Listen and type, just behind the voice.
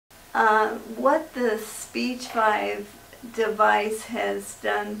What the SpeechVive device has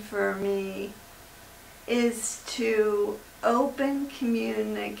done for me is to open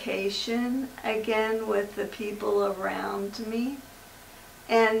communication again with the people around me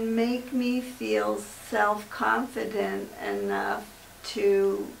and make me feel self-confident enough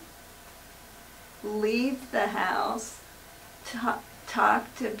to leave the house,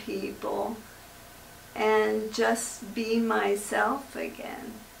 talk to people, and just be myself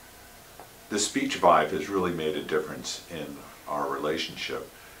again. The SpeechVive has really made a difference in our relationship.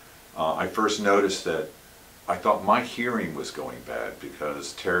 I first noticed that I thought my hearing was going bad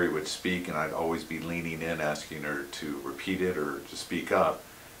because Terri would speak and I'd always be leaning in asking her to repeat it or to speak up,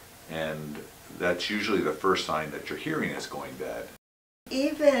 and that's usually the first sign that your hearing is going bad.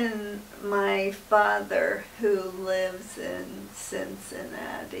 Even my father, who lives in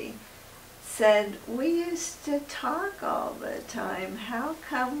Cincinnati, said, "We used to talk all the time. How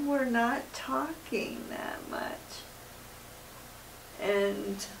come we're not talking that much?"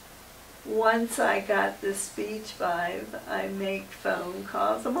 And once I got the SpeechVive, I make phone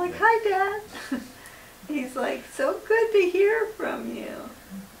calls. I'm like, "Hi, Dad." He's like, "So good to hear from you."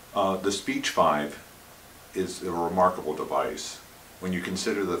 The SpeechVive is a remarkable device when you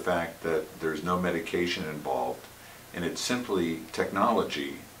consider the fact that there's no medication involved, and it's simply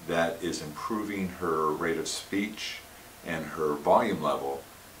technology that is improving her rate of speech and her volume level.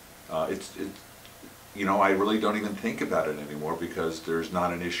 You know, I really don't even think about it anymore because there's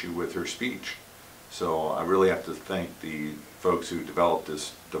not an issue with her speech. So I really have to thank the folks who developed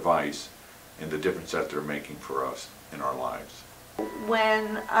this device and the difference that they're making for us in our lives.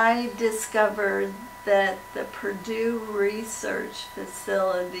 When I discovered that the Purdue Research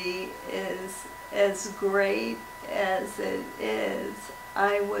Facility is as great as it is,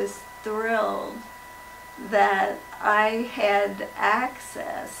 I was thrilled that I had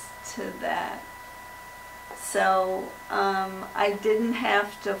access to that. So I didn't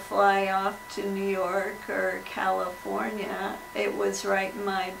have to fly off to New York or California. It was right in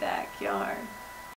my backyard.